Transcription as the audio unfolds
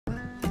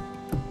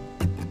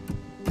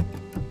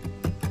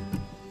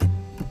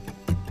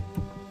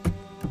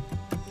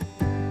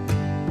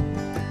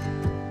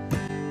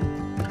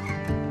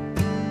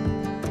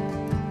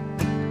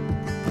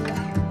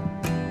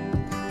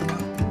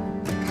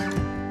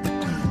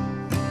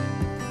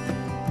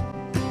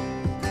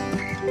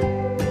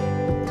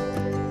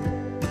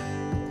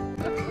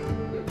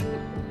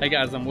Hey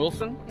guys, I'm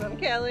Wilson. I'm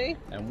Kelly.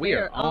 And we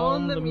are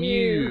on the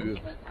Mewve.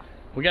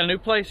 We got a new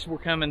place we're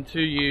coming to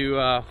you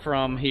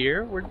from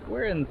here.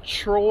 We're in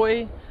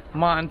Troy,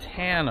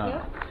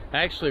 Montana. Yep.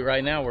 Actually,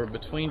 right now we're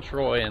between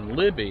Troy and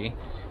Libby,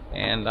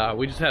 and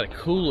we just had a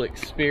cool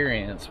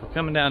experience. We're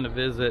coming down to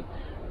visit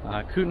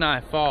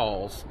Kootenai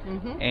Falls,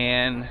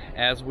 and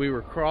as we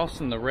were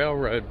crossing the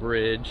railroad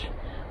bridge,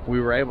 we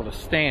were able to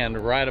stand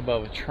right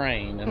above a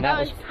train, and that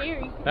was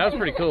scary. That was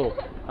pretty cool.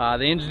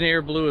 The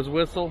engineer blew his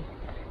whistle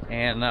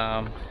and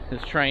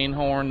his train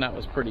horn. That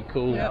was pretty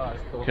cool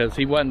because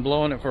he wasn't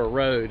blowing it for a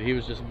road, he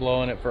was just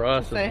blowing it for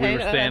us as we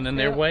were standing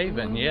there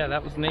waving. Yeah,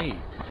 that was neat.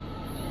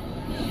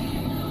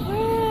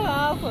 Oh,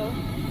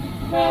 awesome.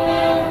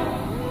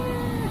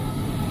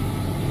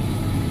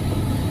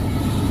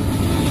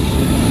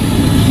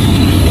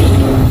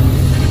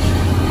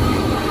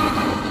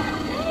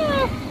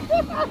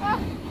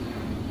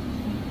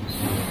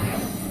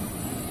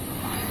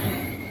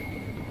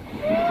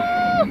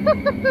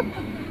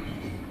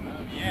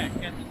 Yeah,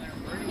 catching their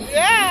breeze.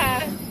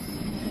 Yeah,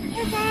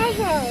 that's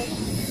awesome.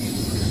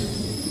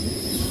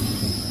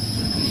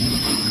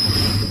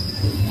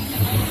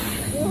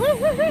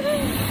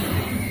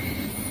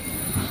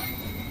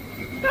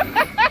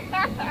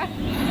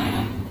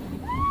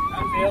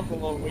 That feels a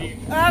little weird.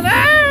 I know.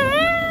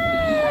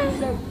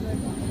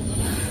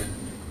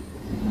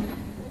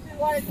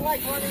 What it's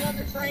like running on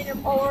the train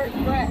and forward. I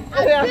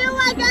feel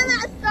like I'm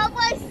at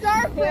Subway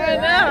Surfing. I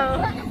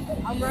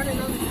know. I'm running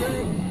on the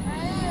train.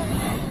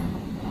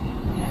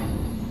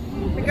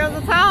 Because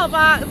the tall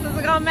box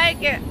isn't gonna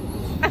make it.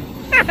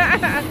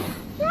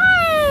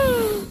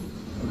 Woo!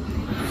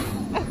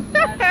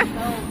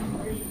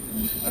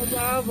 That's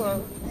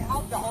awesome.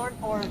 Off the horn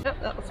for it.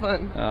 Yep, that was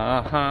fun.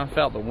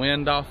 Felt the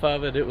wind off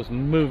of it. It was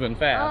moving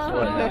fast,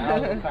 wasn't it?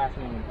 That was a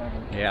fascinating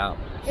thing. Yeah.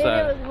 And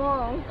it was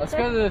long. Let's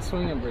go to the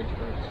swinging bridge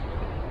first.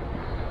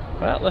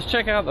 Well, let's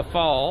check out the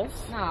falls,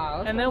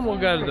 No, and then we'll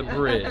go to the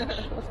bridge.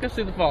 Let's go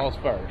see the falls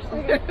first.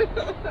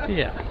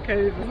 Yeah.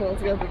 Cody just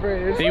wants to go to the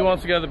bridge. He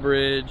wants to go to the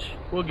bridge.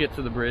 We'll get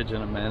to the bridge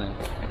in a minute.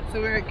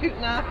 So we're at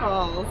Kootenai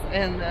Falls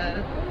and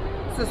the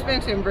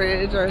suspension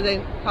bridge, or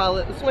they call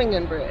it the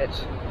swinging bridge.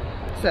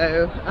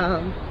 So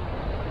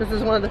this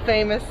is one of the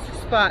famous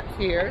spots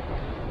here.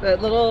 The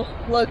little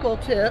local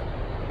tip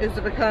is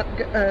to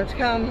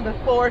come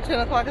before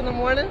 10 o'clock in the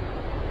morning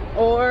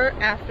or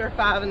after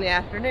 5 in the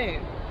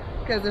afternoon.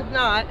 Because if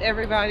not,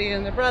 everybody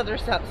and their brother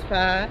stops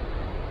by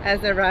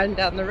as they're riding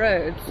down the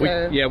road.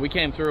 So we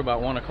came through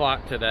about 1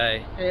 o'clock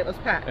today. And it was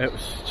packed. It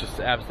was just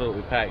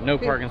absolutely packed. No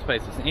parking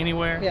spaces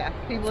anywhere. Yeah,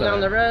 people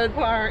down the road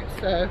parked.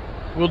 So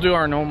we'll do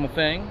our normal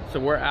thing. So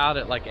we're out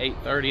at like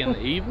 8:30 in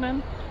the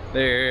evening.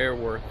 There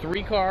were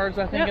 3 cars,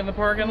 I think, in the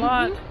parking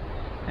lot.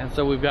 And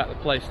so we've got the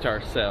place to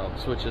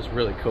ourselves, which is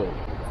really cool.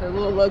 So a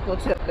little local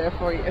tip there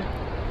for you.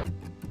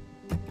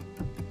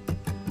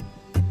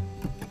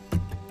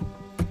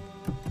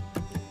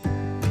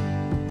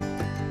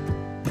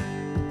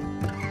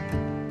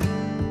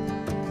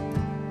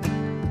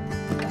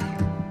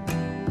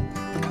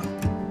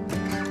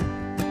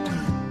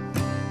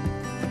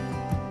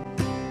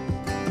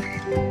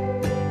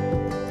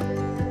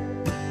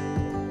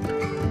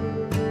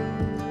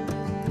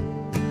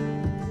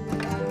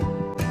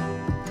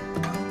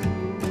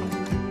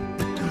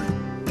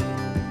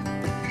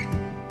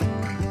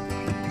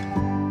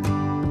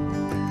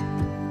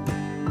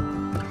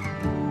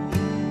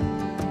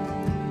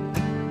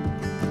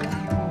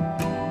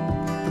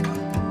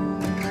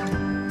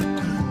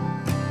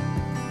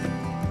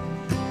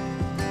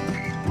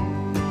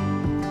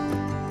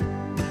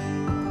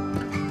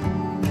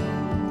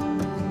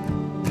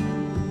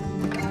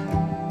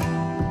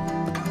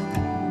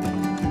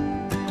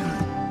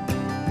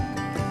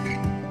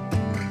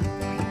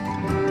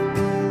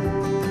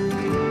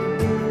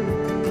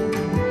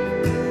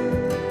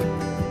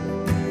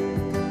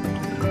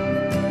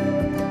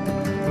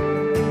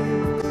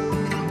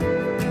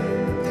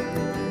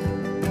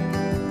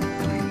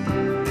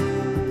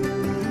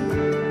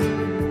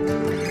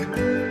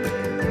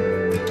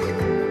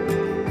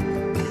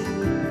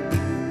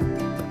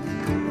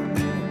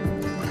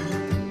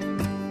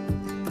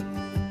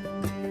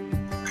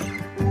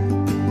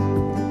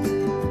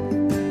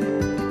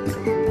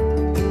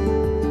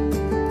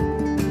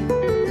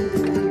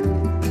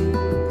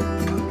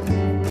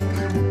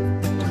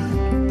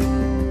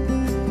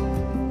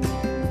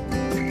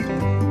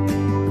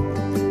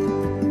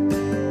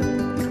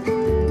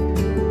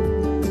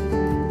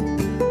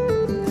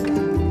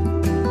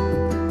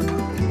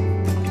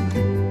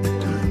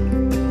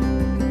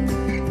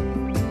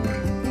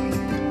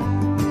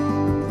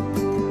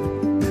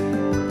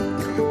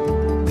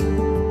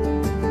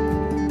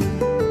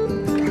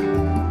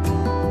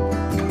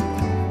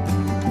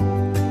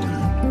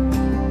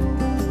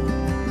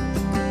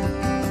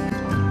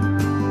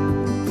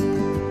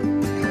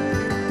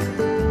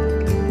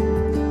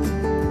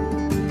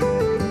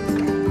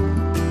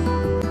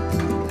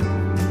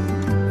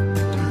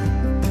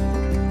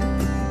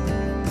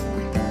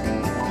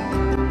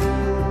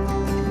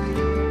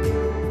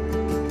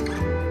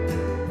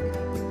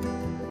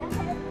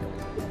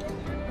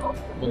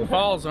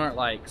 falls aren't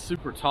like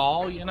super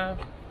tall, you know,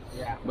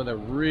 Yeah. but they're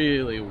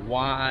really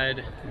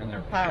wide and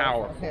they're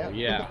powerful.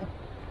 Yeah.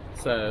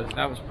 So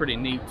that was pretty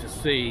neat to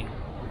see.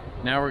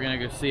 Now we're gonna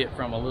go see it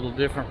from a little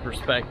different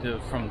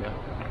perspective from the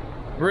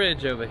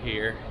bridge over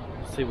here,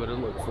 see what it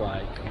looks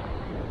like.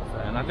 So,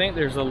 and I think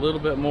there's a little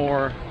bit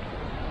more,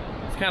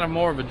 it's kind of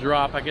more of a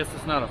drop. I guess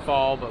it's not a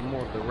fall, but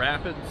more of the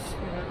rapids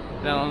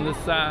down on this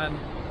side.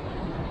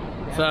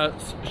 So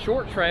it's a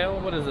short trail,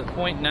 what is it,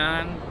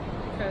 0.9?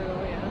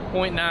 Total, yeah.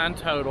 0.9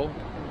 total.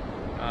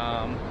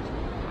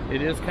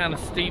 It is kind of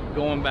steep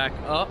going back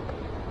up,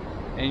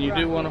 and you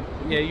do want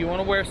to, yeah, you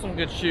want to wear some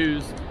good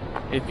shoes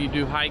if you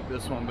do hike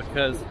this one,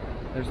 because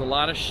there's a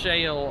lot of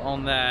shale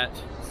on that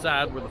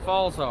side where the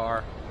falls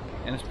are,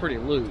 and it's pretty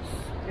loose.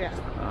 Yeah.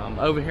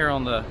 Over here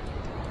on the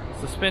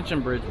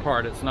suspension bridge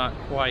part, it's not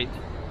quite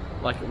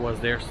like it was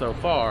there so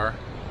far.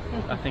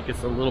 I think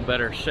it's a little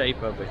better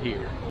shape over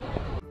here.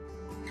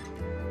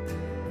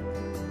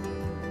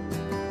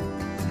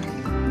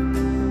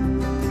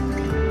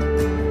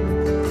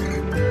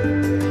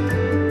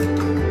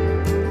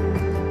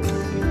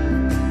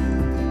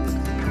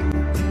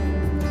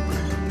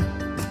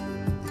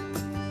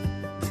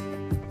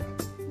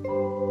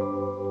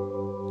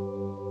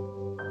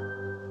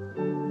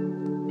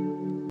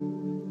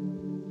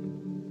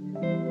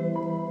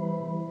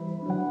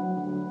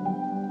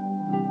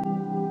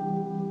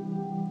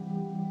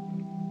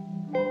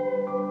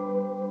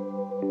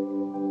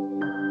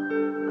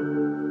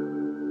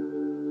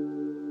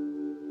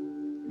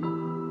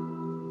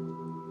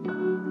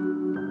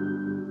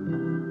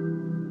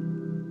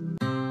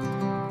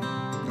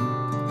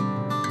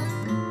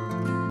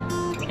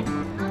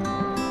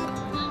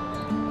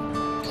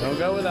 Don't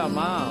go without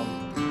Mom.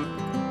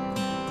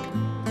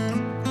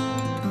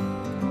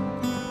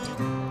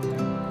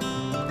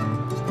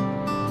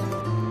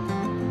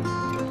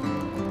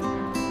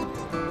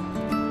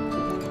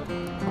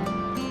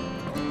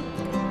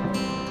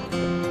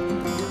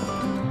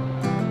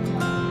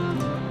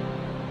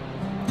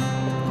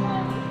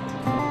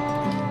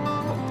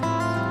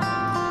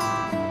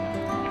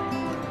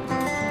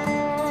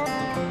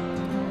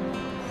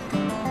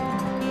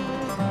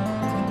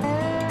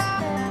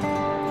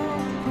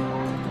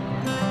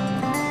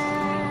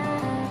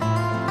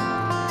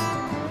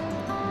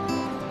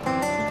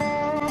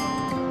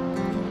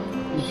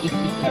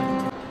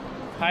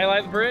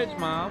 Highlight the bridge,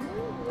 Mom.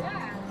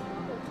 Yeah.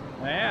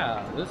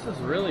 Yeah, this is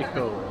really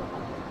cool.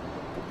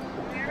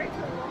 Very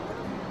cool.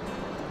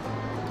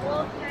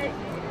 We'll take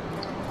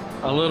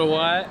A little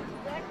what?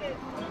 second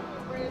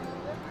bridge.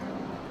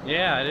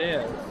 Yeah, it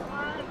is. It's a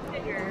lot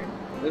bigger.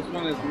 This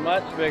one is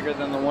much bigger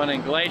than the one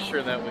in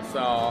Glacier that we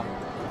saw.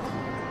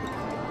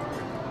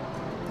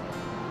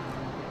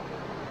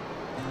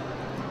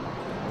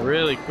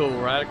 Really cool,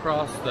 right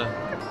across the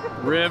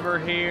river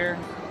here.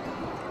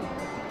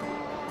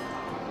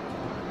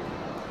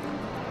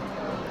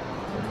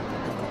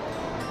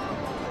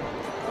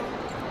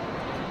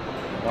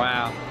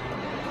 Wow.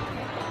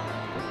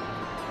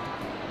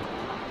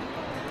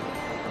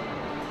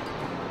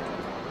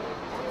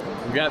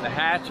 We got the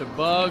hatch of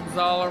bugs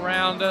all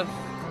around us.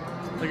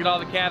 Look at all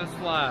the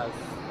caddisflies.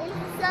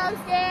 It's so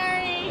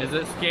scary. Is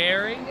it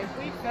scary? If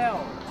we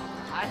fell,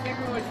 I think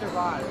we would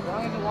survive. As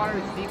long as the water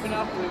is deep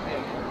enough, we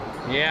can.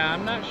 Yeah,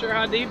 I'm not sure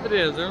how deep it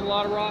is. There's a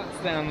lot of rocks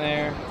down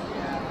there.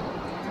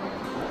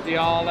 Yeah. See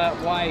all that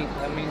white?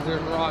 That means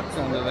there's rocks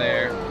under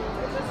there. Is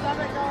the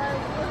stomach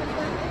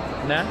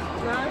going? No?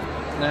 No?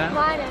 No?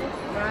 Mine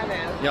is. Mine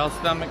is. Y'all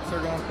stomachs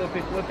are going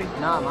flippy flippy?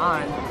 Not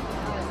mine.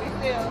 We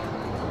feel.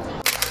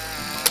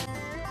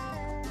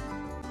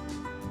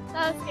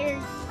 That was scary.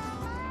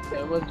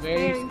 It was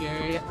very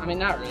scary. I mean,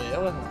 not really.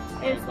 It wasn't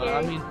scary, It was but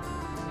I scary. mean,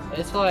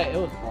 it's like, it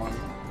was fun.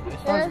 It was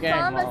fun It was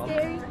scaring fun but Mom.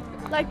 scary.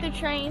 Like the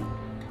train.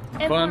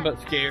 And Fun like,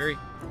 but scary.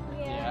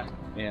 yeah.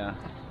 Yeah.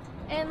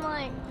 And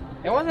like,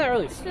 It wasn't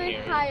really it's scary.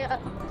 high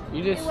up.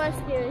 You It just was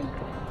scary.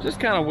 just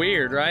kind of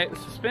weird, right? The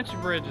suspension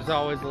bridge is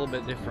always a little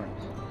bit different.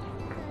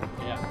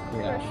 Yeah.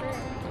 Yeah. For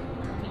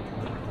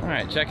sure. All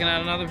right, checking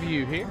out another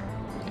view here.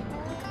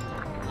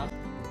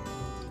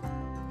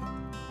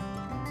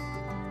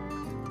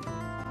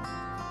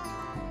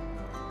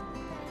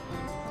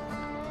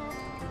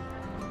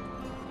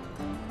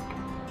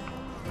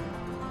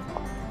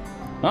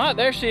 All right,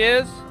 there she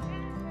is.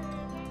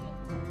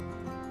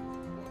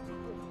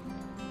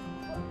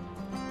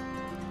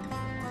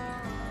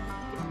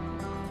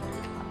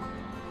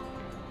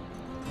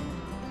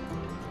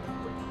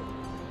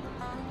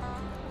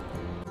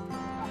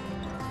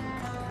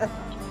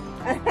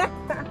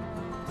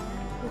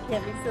 You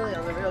can't be silly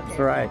on the real That's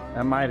camera. right.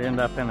 That might end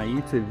up in a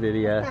YouTube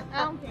video.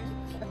 I don't care.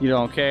 You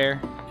don't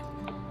care?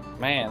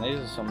 Man, these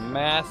are some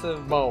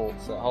massive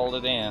bolts that hold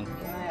it in.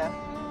 Yeah.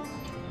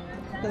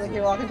 I feel like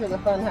you're walking to the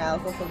fun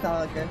house. That's what I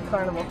call it, a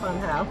carnival fun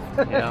house.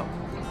 Yeah.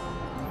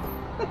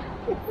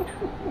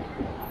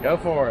 Go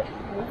for it.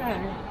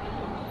 Okay.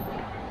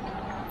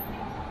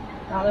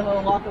 Now they want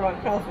to walk right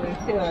across these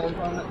hills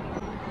on the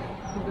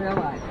real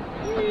life.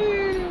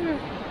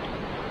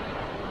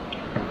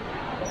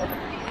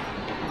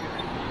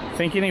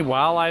 Think any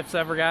wildlife's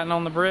ever gotten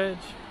on the bridge?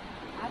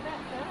 I bet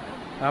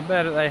so. I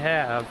bet they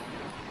have.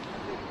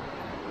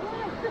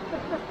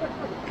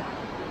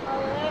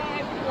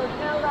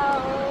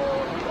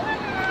 Hello.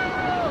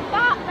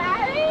 Stop,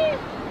 Daddy.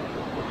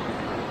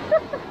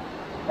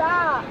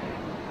 Stop.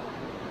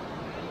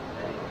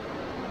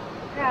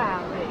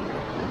 Golly.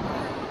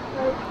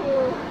 So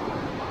cool.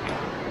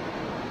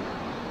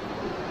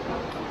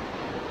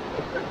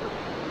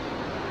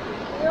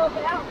 Real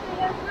bouncy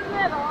in the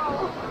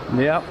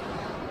middle. Yep.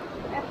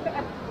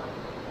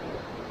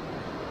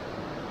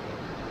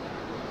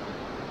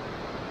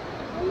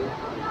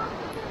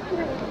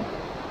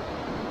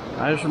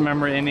 I just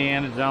remember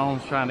Indiana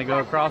Jones trying to go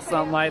across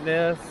something like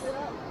this.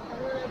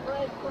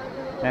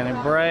 And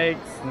it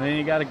breaks, and then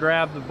you got to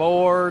grab the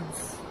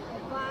boards,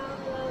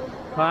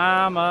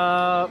 climb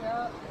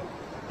up,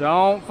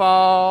 don't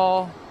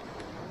fall.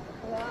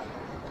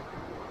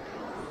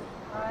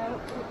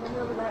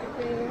 Remember that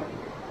thing?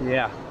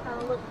 Yeah.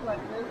 Kind of looks like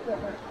this,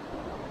 doesn't it?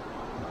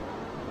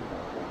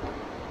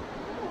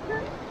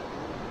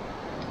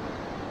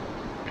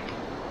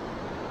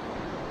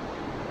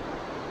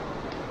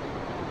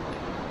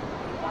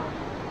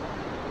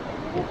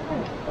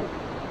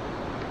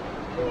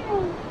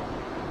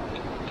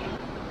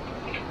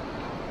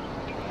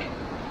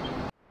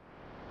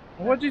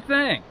 What'd you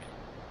think?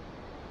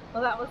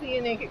 Well, that was a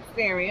unique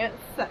experience,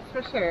 that's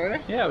for sure.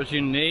 Yeah, it was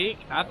unique.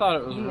 I thought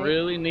it was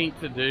really neat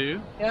to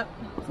do. Yep.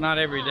 It's not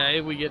every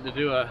day we get to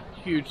do a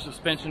huge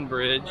suspension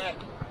bridge. Right.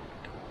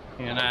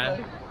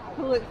 And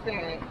Cool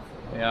experience.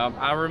 yeah,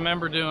 I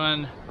remember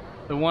doing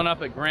the one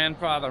up at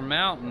Grandfather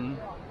Mountain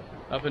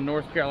up in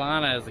North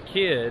Carolina as a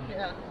kid.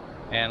 Yeah.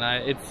 And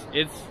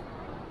its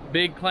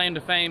big claim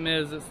to fame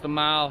is it's the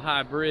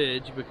mile-high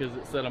bridge because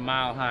it's at a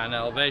mile high in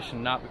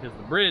elevation, not because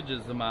the bridge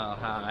is a mile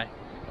high.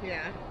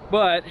 Yeah.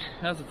 But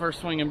that's the first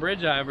swinging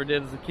bridge I ever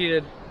did as a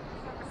kid.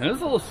 And it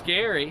was a little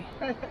scary.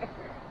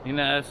 You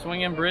know,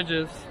 swinging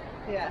bridges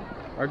Yeah.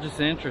 are just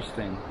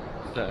interesting.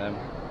 So,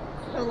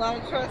 A lot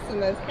of trust in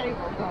those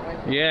cables,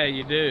 don't we? yeah,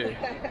 you do.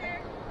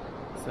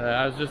 So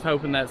I was just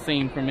hoping that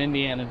scene from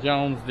Indiana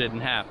Jones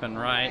didn't happen,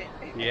 right?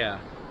 Yeah.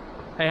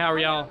 Hey, how are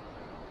y'all?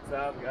 What's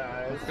up,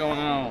 guys? What's going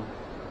on?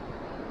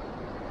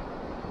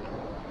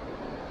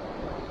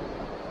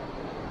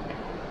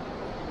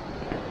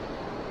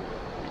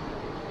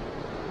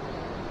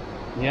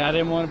 Yeah, I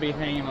didn't want to be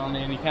hanging on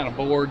any kind of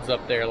boards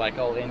up there like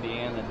old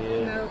Indiana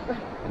did. Nope.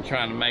 And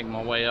trying to make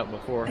my way up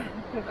before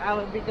Because I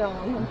would be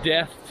gone.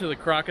 death to the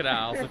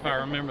crocodiles, if I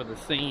remember the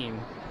scene.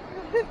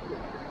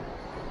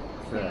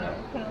 So,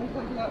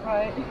 Sounds about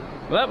right.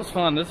 well, that was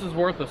fun. This is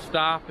worth a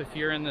stop if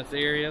you're in this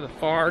area, the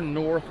far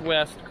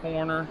northwest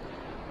corner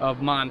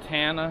of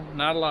Montana.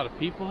 Not a lot of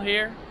people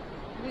here.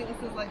 I think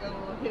this is like a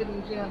little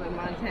hidden gem in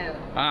Montana.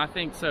 I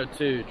think so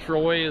too.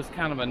 Troy is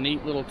kind of a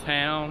neat little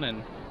town,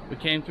 and we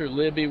came through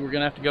Libby. We're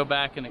gonna have to go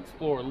back and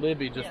explore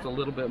Libby just a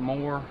little bit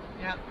more.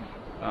 Yep.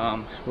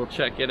 We'll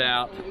check it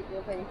out. Some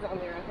good things on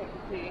there, I think,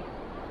 to see.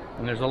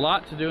 And there's a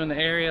lot to do in the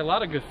area, a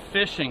lot of good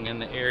fishing in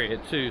the area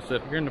too. So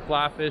if you're into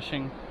fly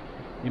fishing,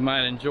 you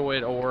might enjoy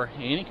it, or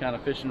any kind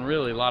of fishing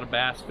really. A lot of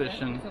bass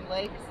fishing. Some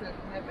lakes that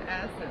have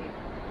bass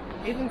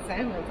and even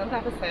salmon, some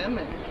type of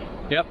salmon.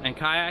 Yep, and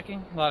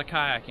kayaking. A lot of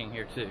kayaking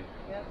here too.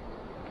 Yep.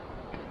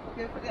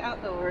 Good for the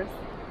outdoors.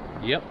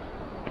 Yep.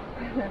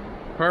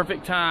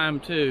 Perfect time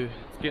too.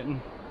 It's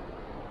getting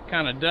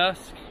kind of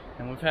dusk,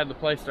 and we've had the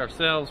place to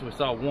ourselves. We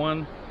saw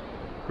one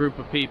group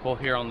of people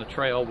here on the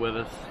trail with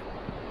us,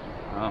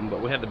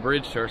 but we had the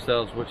bridge to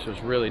ourselves, which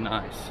was really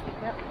nice.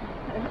 Yep.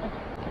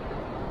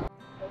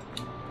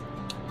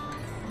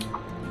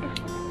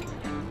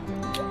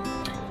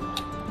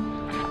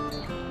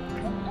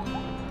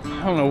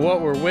 I don't know what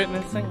we're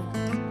witnessing,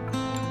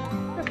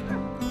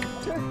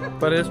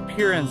 but it's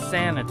pure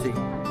insanity.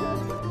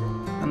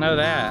 I know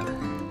that.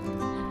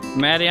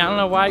 Maddie, I don't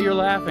know why you're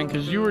laughing,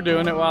 because you were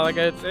doing it a while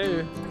ago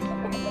too.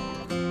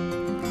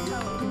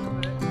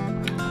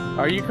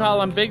 Are you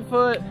calling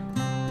Bigfoot? Yep.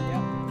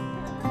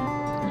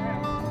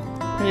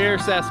 Here,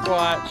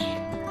 Sasquatch.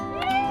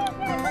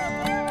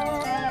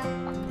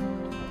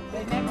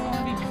 They never want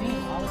to be seen.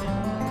 All of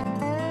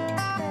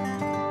them.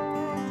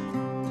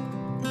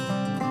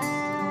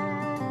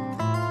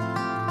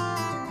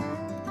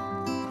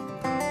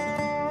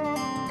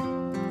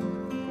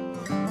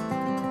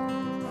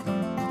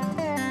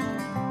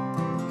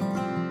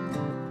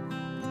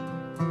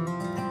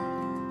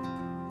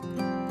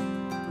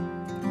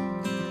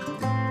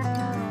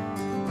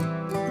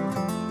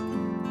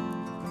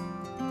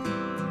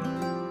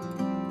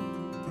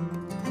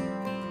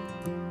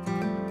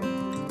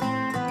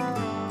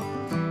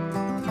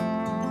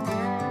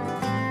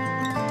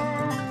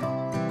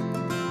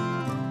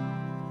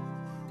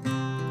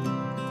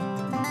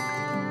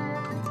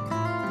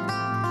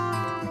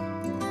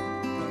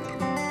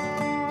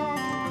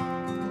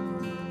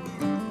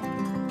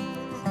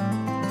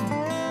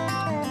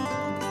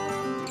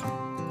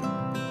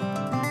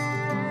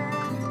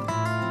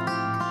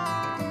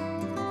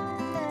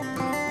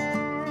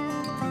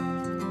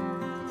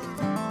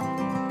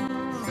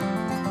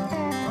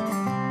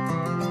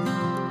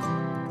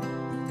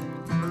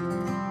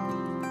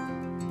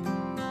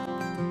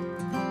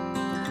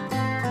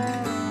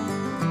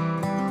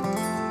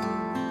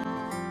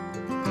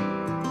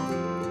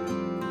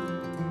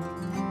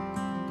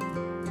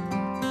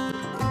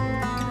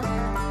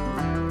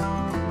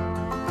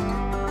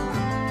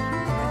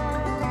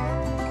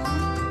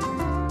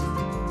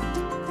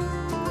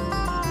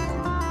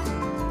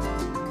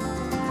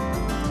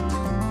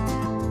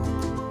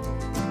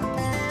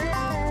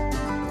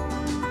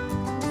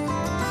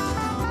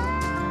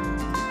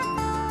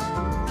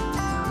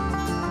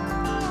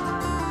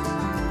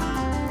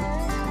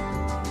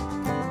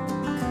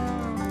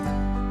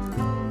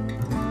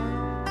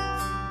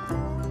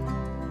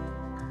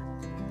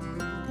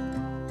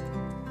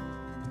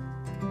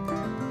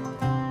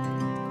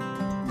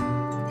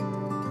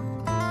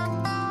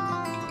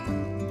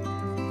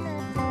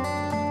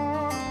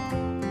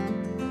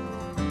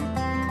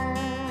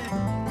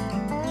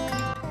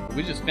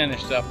 we just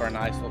finished up our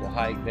nice little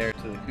hike there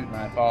to the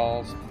Kootenai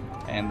Falls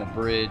and the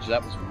bridge.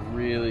 That was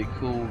really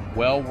cool.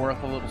 Well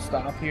worth a little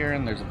stop here,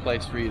 and there's a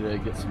place for you to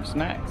get some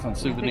snacks and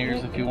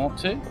souvenirs if you want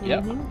to.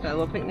 Yep. Got a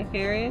little picnic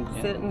area,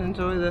 sit and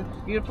enjoy the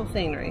beautiful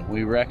scenery.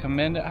 We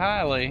recommend it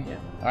highly.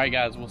 Yep. All right,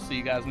 guys, we'll see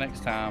you guys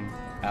next time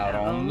out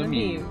on the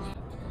Mewve.